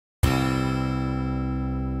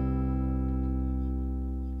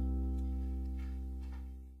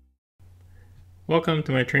Welcome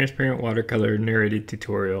to my transparent watercolor narrated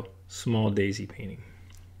tutorial, Small Daisy Painting.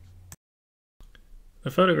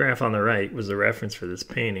 The photograph on the right was the reference for this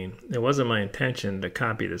painting. It wasn't my intention to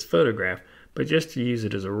copy this photograph, but just to use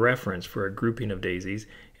it as a reference for a grouping of daisies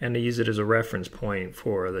and to use it as a reference point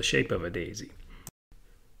for the shape of a daisy.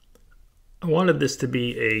 I wanted this to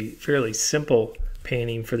be a fairly simple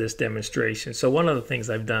painting for this demonstration, so one of the things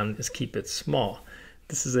I've done is keep it small.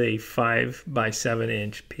 This is a 5 by 7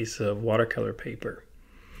 inch piece of watercolor paper.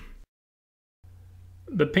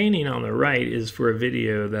 The painting on the right is for a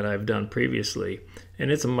video that I've done previously,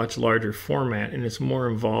 and it's a much larger format and it's more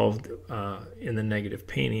involved in the negative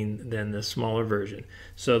painting than the smaller version.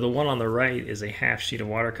 So the one on the right is a half sheet of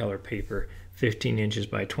watercolor paper, 15 inches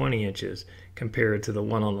by 20 inches, compared to the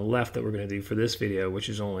one on the left that we're going to do for this video, which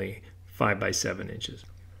is only 5 by 7 inches.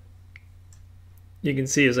 You can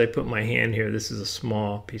see as I put my hand here, this is a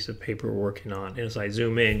small piece of paper we're working on. And as I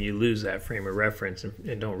zoom in, you lose that frame of reference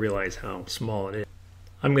and don't realize how small it is.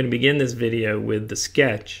 I'm going to begin this video with the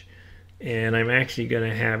sketch, and I'm actually going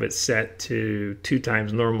to have it set to 2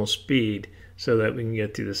 times normal speed so that we can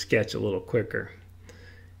get through the sketch a little quicker.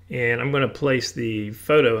 And I'm going to place the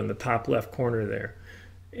photo in the top left corner there.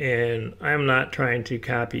 And I'm not trying to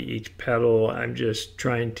copy each petal, I'm just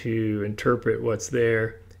trying to interpret what's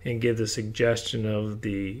there and give the suggestion of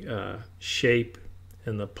the shape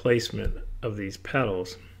and the placement of these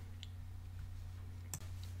petals.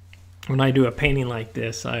 When I do a painting like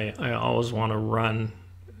this, I always want to run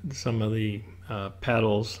some of the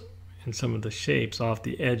petals and some of the shapes off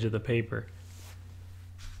the edge of the paper.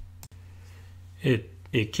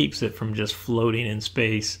 It keeps it from just floating in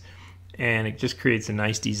space, and it just creates a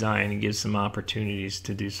nice design and gives some opportunities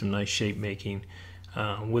to do some nice shape making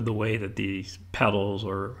with the way that these petals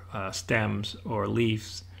or stems or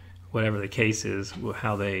leaves, whatever the case is,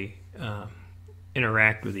 how they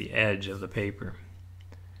interact with the edge of the paper.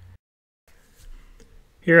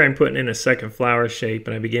 Here I'm putting in a second flower shape,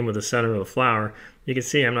 and I begin with the center of the flower. You can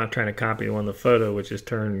see I'm not trying to copy the one in the photo, which is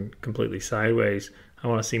turned completely sideways. I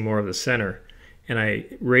want to see more of the center. And I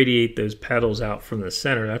radiate those petals out from the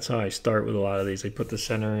center. That's how I start with a lot of these. I put the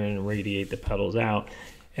center in and radiate the petals out.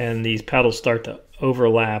 And these petals start to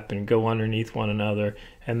overlap and go underneath one another,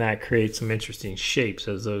 and that creates some interesting shapes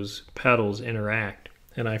as those petals interact.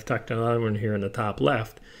 And I've tucked another one here in the top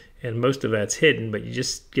left, and most of that's hidden, but you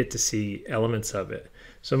just get to see elements of it.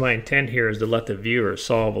 So my intent here is to let the viewer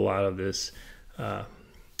solve a lot of this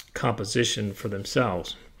composition for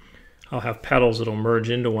themselves. I'll have petals that'll merge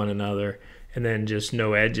into one another, and then just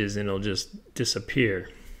no edges, and it'll just disappear.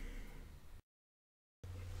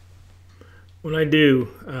 When I do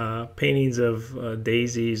paintings of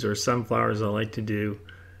daisies or sunflowers I like to do,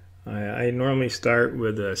 I normally start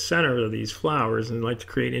with the center of these flowers and like to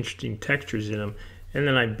create interesting textures in them, and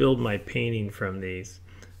then I build my painting from these.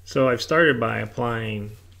 So I've started by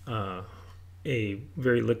applying a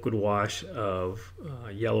very liquid wash of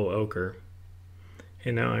yellow ochre,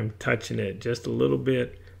 and now I'm touching it just a little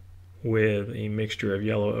bit with a mixture of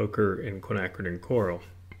yellow ochre and quinacridone coral.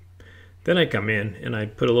 Then I come in and I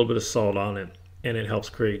put a little bit of salt on it, and it helps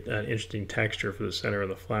create an interesting texture for the center of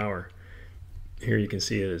the flower. Here you can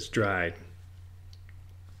see it is dried.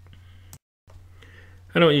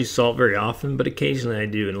 I don't use salt very often, but occasionally I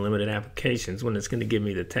do in limited applications when it's going to give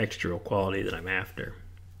me the textural quality that I'm after.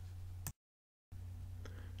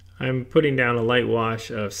 I'm putting down a light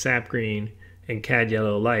wash of sap green and cad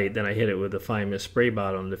yellow light, then I hit it with a fine mist spray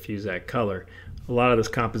bottle to diffuse that color. A lot of this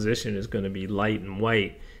composition is going to be light and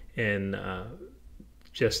white, and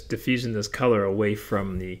just diffusing this color away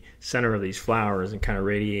from the center of these flowers and kind of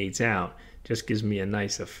radiates out just gives me a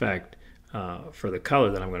nice effect for the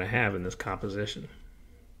color that I'm going to have in this composition.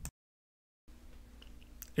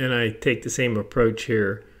 And I take the same approach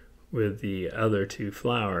here with the other 2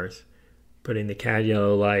 flowers, putting the cad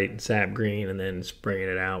yellow light and sap green and then spraying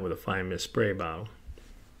it out with a fine mist spray bottle.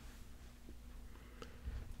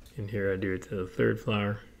 And here I do it to the 3rd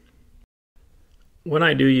flower. When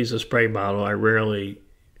I do use a spray bottle, I rarely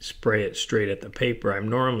spray it straight at the paper. I'm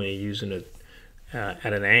normally using it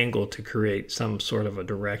at an angle to create some sort of a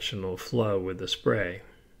directional flow with the spray.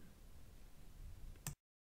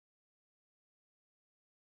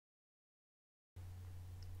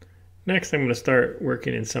 Next, I'm going to start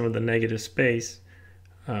working in some of the negative space.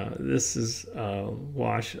 This is a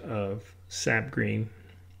wash of sap green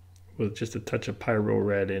with just a touch of pyro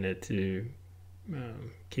red in it to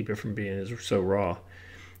keep it from being so raw.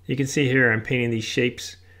 You can see here I'm painting these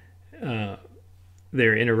shapes.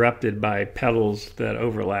 They're interrupted by petals that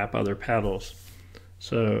overlap other petals.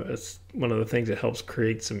 So it's one of the things that helps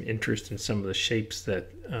create some interest in some of the shapes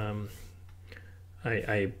that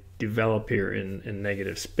I develop here in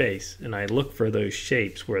negative space, and I look for those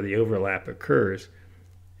shapes where the overlap occurs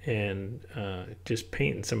and just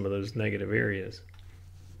paint in some of those negative areas.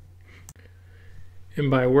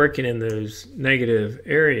 And by working in those negative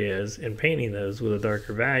areas and painting those with a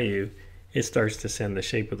darker value, it starts to send the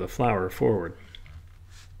shape of the flower forward.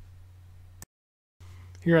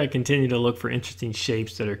 Here I continue to look for interesting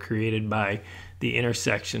shapes that are created by the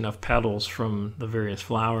intersection of petals from the various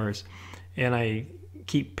flowers, and I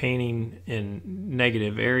keep painting in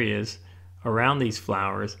negative areas around these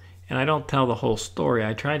flowers, and I don't tell the whole story.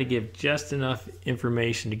 I try to give just enough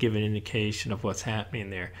information to give an indication of what's happening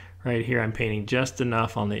there. Right here I'm painting just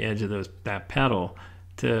enough on the edge of that petal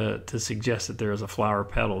to suggest that there is a flower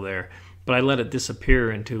petal there, but I let it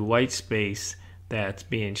disappear into white space that's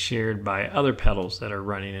being shared by other petals that are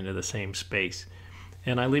running into the same space.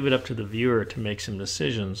 And I leave it up to the viewer to make some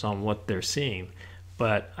decisions on what they're seeing.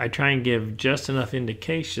 But I try and give just enough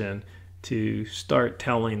indication to start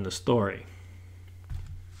telling the story.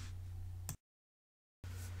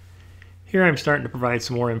 Here I'm starting to provide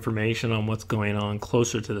some more information on what's going on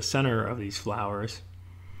closer to the center of these flowers.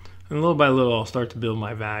 And little by little I'll start to build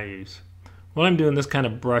my values. When I'm doing this kind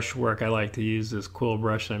of brush work, I like to use this quill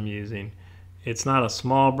brush I'm using. It's not a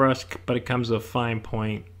small brush, but it comes with a fine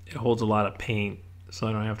point. It holds a lot of paint, so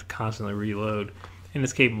I don't have to constantly reload. And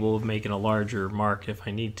it's capable of making a larger mark if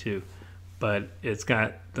I need to. But it's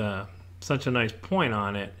got such a nice point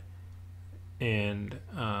on it, and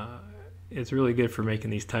it's really good for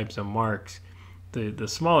making these types of marks. The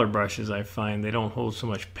smaller brushes, I find, they don't hold so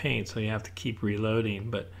much paint, so you have to keep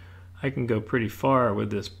reloading. But I can go pretty far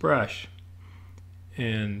with this brush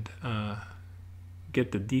and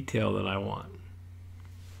get the detail that I want.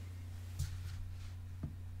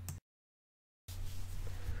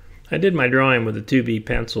 I did my drawing with a 2B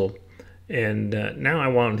pencil, and now I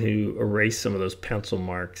want to erase some of those pencil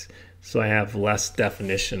marks so I have less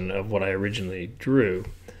definition of what I originally drew.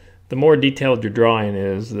 The more detailed your drawing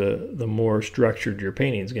is, the more structured your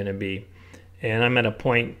painting is going to be. And I'm at a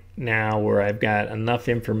point now where I've got enough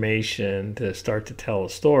information to start to tell a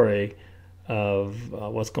story of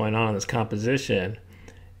what's going on in this composition,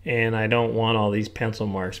 and I don't want all these pencil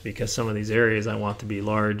marks because some of these areas I want to be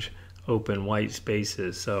large open white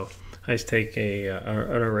spaces. So I just take an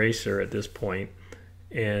eraser at this point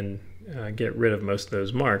and get rid of most of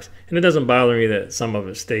those marks, and it doesn't bother me that some of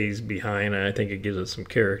it stays behind. I think it gives it some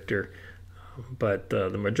character, but the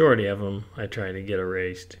majority of them I try to get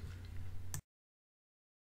erased.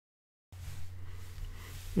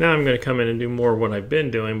 Now I'm going to come in and do more of what I've been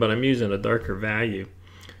doing, but I'm using a darker value.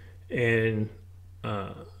 And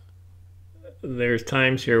there's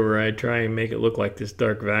times here where I try and make it look like this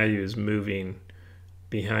dark value is moving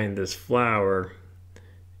behind this flower,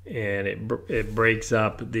 and it breaks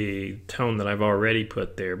up the tone that I've already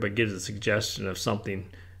put there, but gives a suggestion of something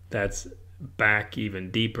that's back even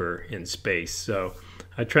deeper in space. So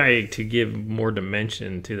I try to give more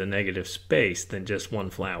dimension to the negative space than just one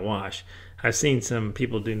flat wash. I've seen some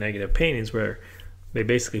people do negative paintings where they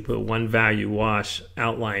basically put one value wash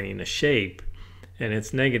outlining a shape, and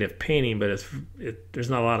it's negative painting, but there's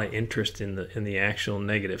not a lot of interest in the actual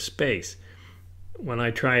negative space. When I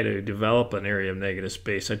try to develop an area of negative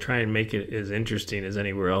space, I try and make it as interesting as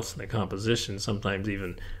anywhere else in the composition, sometimes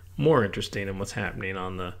even more interesting in what's happening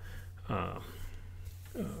on the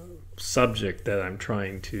subject that I'm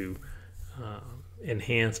trying to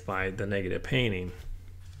enhance by the negative painting.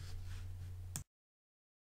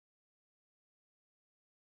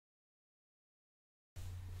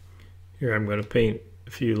 Here I'm going to paint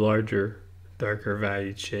a few larger, darker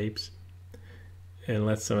valued shapes and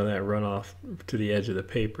let some of that run off to the edge of the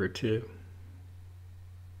paper too.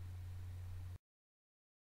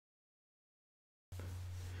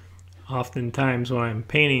 Oftentimes when I'm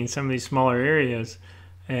painting some of these smaller areas,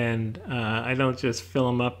 and I don't just fill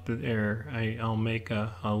them up there, I'll make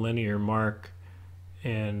a linear mark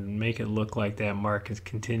and make it look like that mark is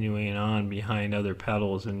continuing on behind other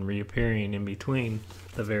petals and reappearing in between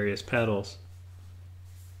the various petals.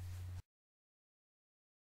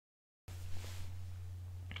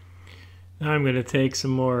 Now I'm going to take some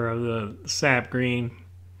more of the sap green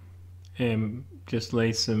and just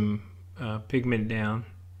lay some pigment down,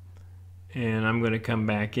 and I'm going to come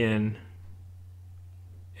back in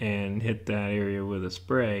and hit that area with a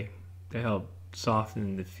spray to help soften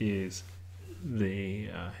and diffuse the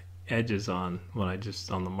edges on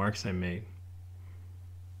the marks I made.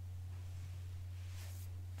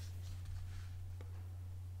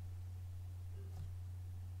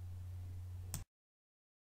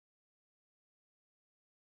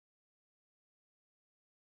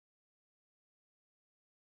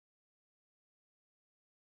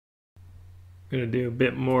 I'm going to do a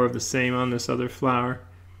bit more of the same on this other flower.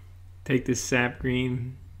 Take this sap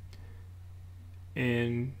green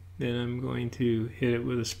and then I'm going to hit it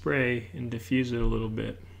with a spray and diffuse it a little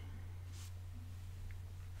bit.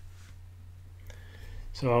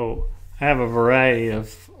 So I have a variety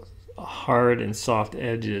of hard and soft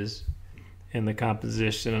edges in the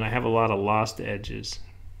composition, and I have a lot of lost edges.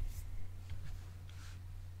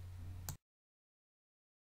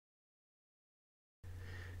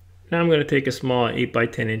 Now I'm going to take a small 8 by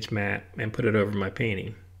 10 inch mat and put it over my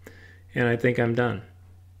painting. And I think I'm done.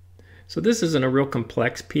 So this isn't a real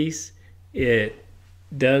complex piece. It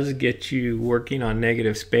does get you working on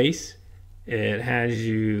negative space. It has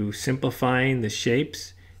you simplifying the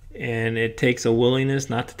shapes, and it takes a willingness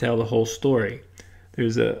not to tell the whole story.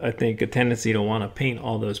 There's I think a tendency to want to paint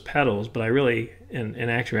all those petals, but I really, in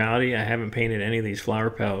actuality, I haven't painted any of these flower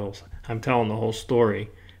petals. I'm telling the whole story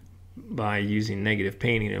by using negative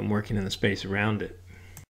painting and working in the space around it.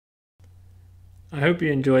 I hope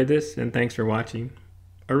you enjoyed this, and thanks for watching.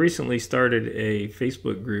 I recently started a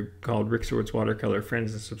Facebook group called Rick Swartz Watercolor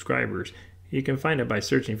Friends and Subscribers. You can find it by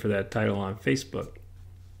searching for that title on Facebook.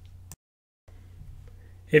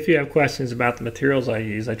 If you have questions about the materials I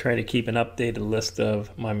use, I try to keep an updated list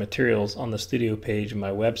of my materials on the studio page of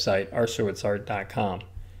my website, rsurwitzart.com.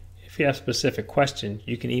 If you have specific questions,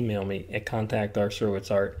 you can email me at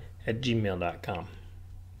contactrsurwitzart@gmail.com.